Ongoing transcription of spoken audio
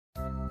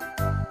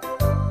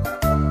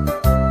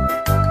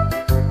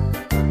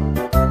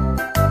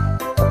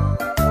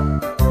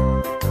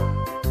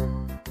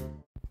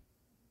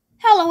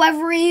Hello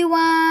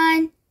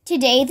everyone!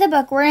 Today the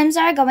Bookworms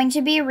are going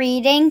to be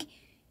reading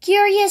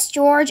Curious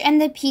George and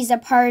the Pizza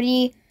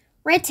Party,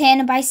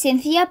 written by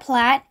Cynthia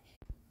Platt,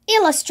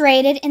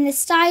 illustrated in the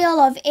style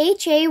of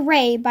H.A.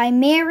 Rey by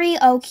Mary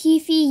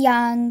O'Keefe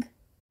Young.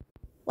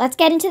 Let's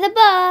get into the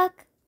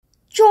book!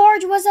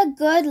 George was a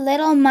good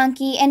little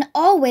monkey and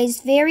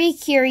always very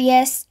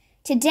curious.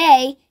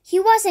 Today,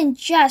 he wasn't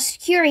just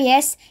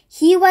curious,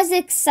 he was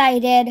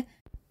excited.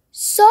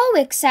 So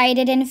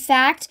excited, in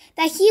fact,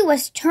 that he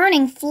was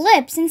turning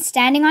flips and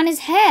standing on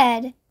his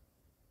head.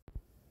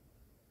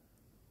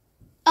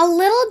 A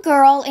little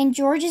girl in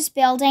George's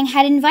building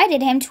had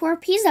invited him to her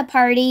pizza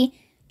party.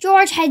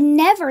 George had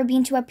never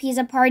been to a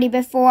pizza party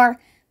before,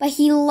 but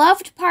he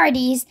loved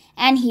parties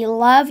and he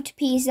loved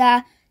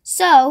pizza,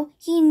 so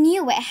he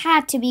knew it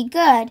had to be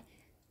good.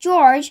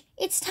 "George,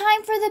 it's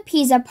time for the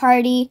pizza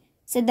party,"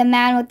 said the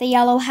man with the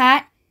yellow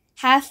hat.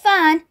 "Have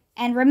fun.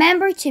 And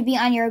remember to be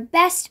on your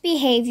best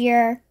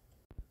behavior."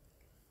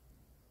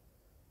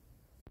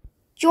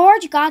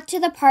 George got to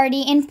the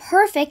party in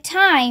perfect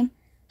time.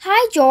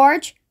 "Hi,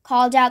 George,"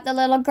 called out the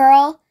little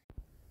girl.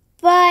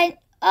 But,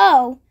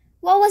 oh,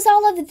 what was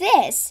all of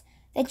this?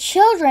 The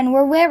children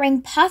were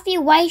wearing puffy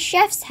white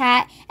chef's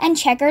hat and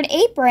checkered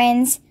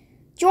aprons.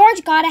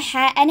 George got a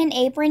hat and an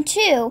apron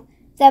too.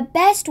 The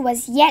best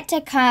was yet to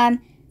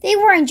come. They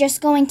weren't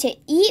just going to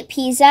eat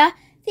pizza,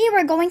 they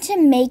were going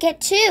to make it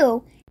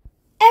too.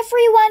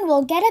 "Everyone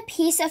will get a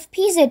piece of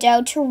pizza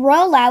dough to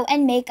roll out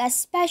and make a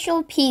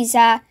special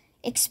pizza,"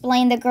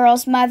 explained the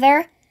girl's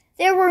mother.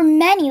 There were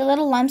many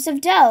little lumps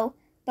of dough,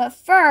 but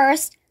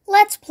first,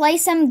 let's play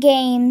some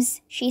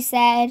games, she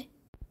said.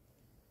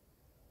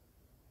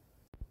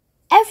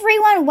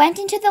 Everyone went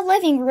into the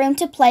living room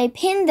to play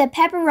Pin the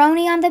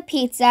Pepperoni on the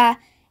Pizza.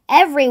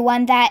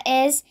 Everyone, that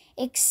is,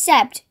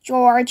 except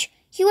George.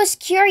 He was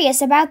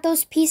curious about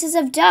those pieces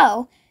of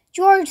dough.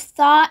 George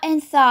thought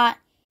and thought.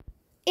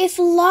 If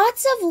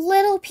lots of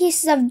little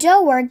pieces of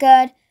dough were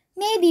good,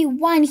 maybe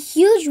one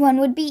huge one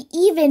would be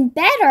even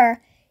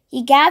better.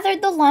 He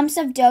gathered the lumps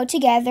of dough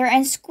together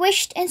and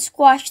squished and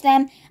squashed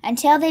them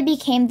until they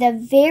became the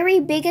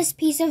very biggest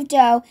piece of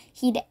dough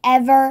he'd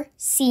ever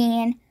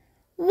seen.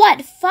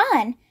 What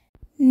fun!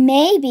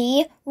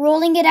 Maybe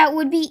rolling it out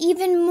would be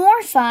even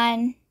more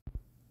fun.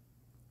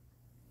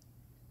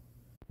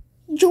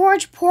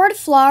 George poured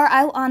flour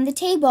out on the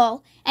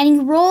table, and he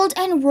rolled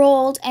and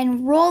rolled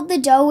and rolled the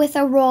dough with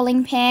a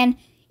rolling pin.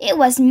 It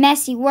was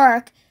messy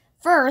work.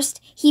 First,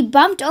 he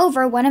bumped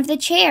over one of the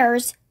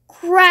chairs.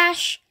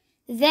 Crash!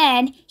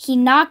 Then he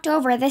knocked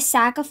over the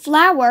sack of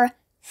flour.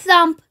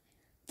 Thump!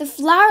 The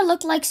flour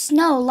looked like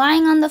snow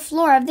lying on the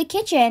floor of the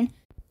kitchen.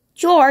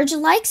 George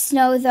liked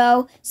snow,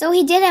 though, so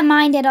he didn't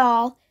mind at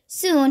all.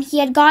 Soon he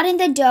had gotten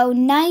the dough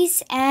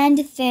nice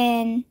and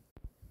thin.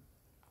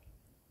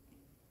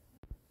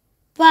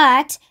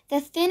 But the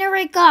thinner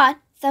it got,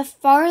 the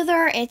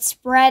farther it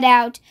spread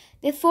out.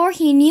 Before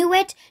he knew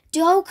it,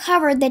 dough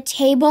covered the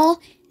table,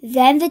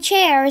 then the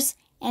chairs,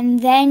 and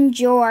then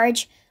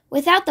George.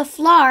 Without the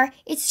flour,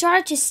 it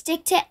started to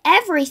stick to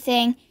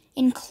everything,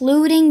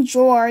 including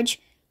George.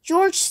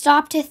 George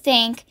stopped to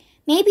think.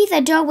 Maybe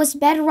the dough was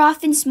better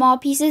off in small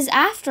pieces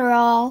after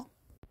all.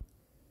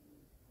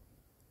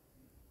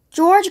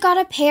 George got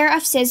a pair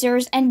of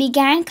scissors and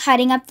began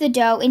cutting up the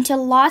dough into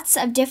lots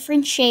of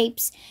different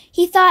shapes.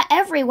 He thought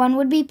everyone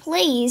would be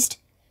pleased.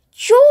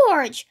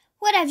 "George,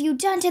 what have you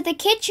done to the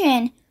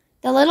kitchen?"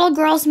 The little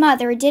girl's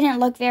mother didn't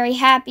look very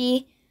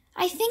happy.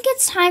 "I think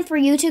it's time for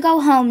you to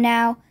go home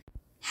now."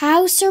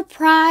 How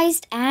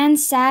surprised and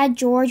sad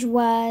George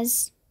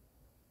was.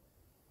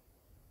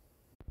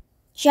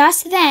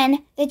 Just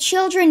then, the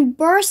children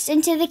burst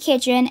into the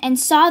kitchen and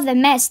saw the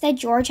mess that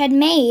George had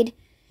made.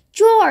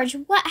 "George,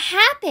 what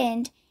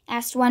happened?"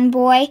 asked one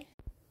boy.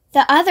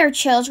 The other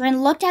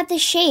children looked at the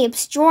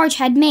shapes George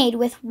had made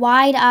with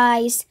wide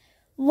eyes.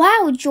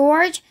 "Wow,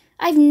 George,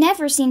 I've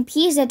never seen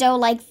pizza dough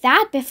like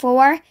that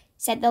before,"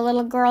 said the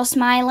little girl,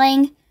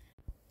 smiling.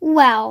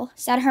 "Well,"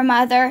 said her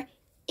mother,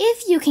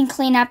 "if you can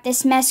clean up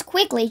this mess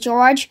quickly,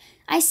 George,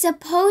 I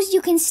suppose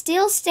you can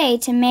still stay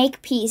to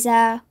make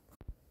pizza."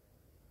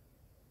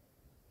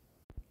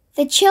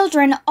 The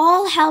children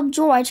all helped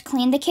George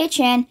clean the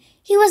kitchen.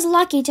 He was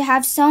lucky to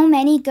have so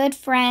many good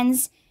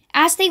friends.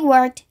 As they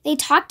worked, they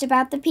talked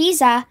about the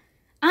pizza.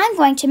 "I'm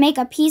going to make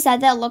a pizza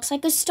that looks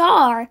like a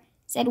star,"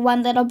 said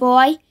one little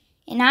boy.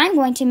 "And I'm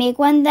going to make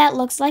one that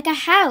looks like a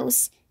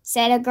house,"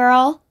 said a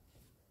girl.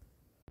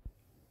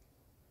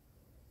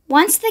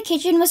 Once the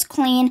kitchen was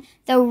clean,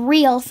 the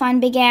real fun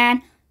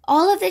began.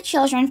 All of the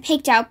children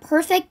picked out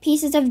perfect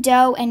pieces of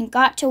dough and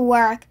got to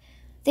work.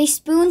 They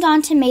spooned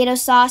on tomato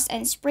sauce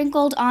and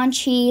sprinkled on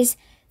cheese.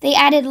 They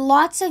added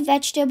lots of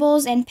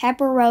vegetables and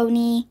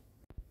pepperoni.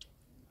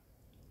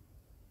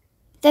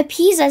 The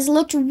pizzas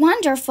looked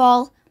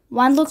wonderful.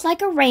 One looked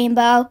like a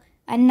rainbow,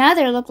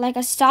 another looked like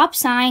a stop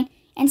sign,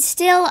 and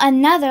still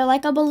another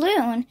like a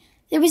balloon.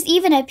 There was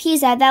even a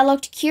pizza that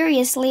looked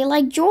curiously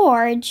like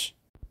George.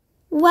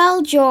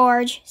 "Well,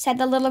 George," said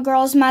the little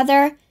girl's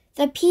mother,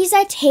 The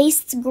pizza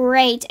tastes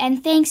great,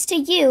 and thanks to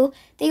you,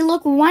 they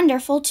look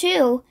wonderful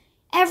too.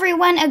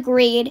 Everyone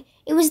agreed.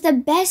 It was the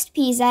best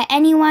pizza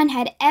anyone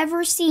had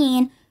ever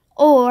seen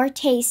or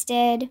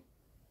tasted.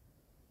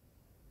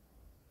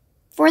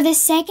 For the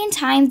second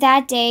time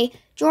that day,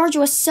 George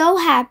was so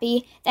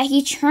happy that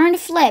he turned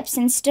flips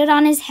and stood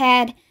on his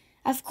head.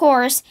 Of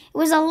course, it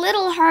was a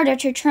little harder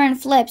to turn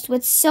flips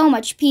with so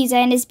much pizza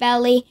in his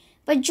belly,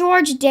 but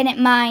George didn't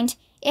mind.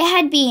 It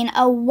had been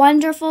a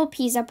wonderful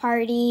pizza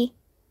party.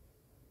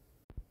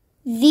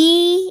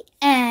 The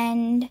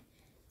end.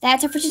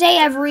 That's it for today,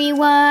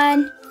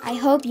 everyone. I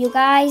hope you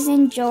guys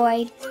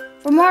enjoyed.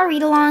 For more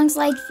read-alongs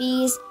like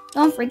these,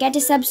 don't forget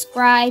to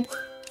subscribe.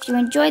 If you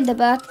enjoyed the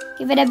book,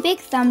 give it a big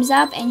thumbs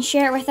up and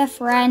share it with a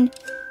friend.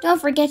 Don't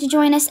forget to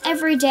join us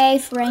every day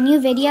for a new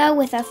video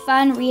with a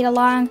fun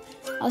read-along.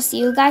 I'll see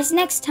you guys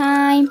next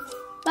time.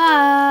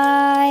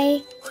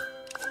 Bye!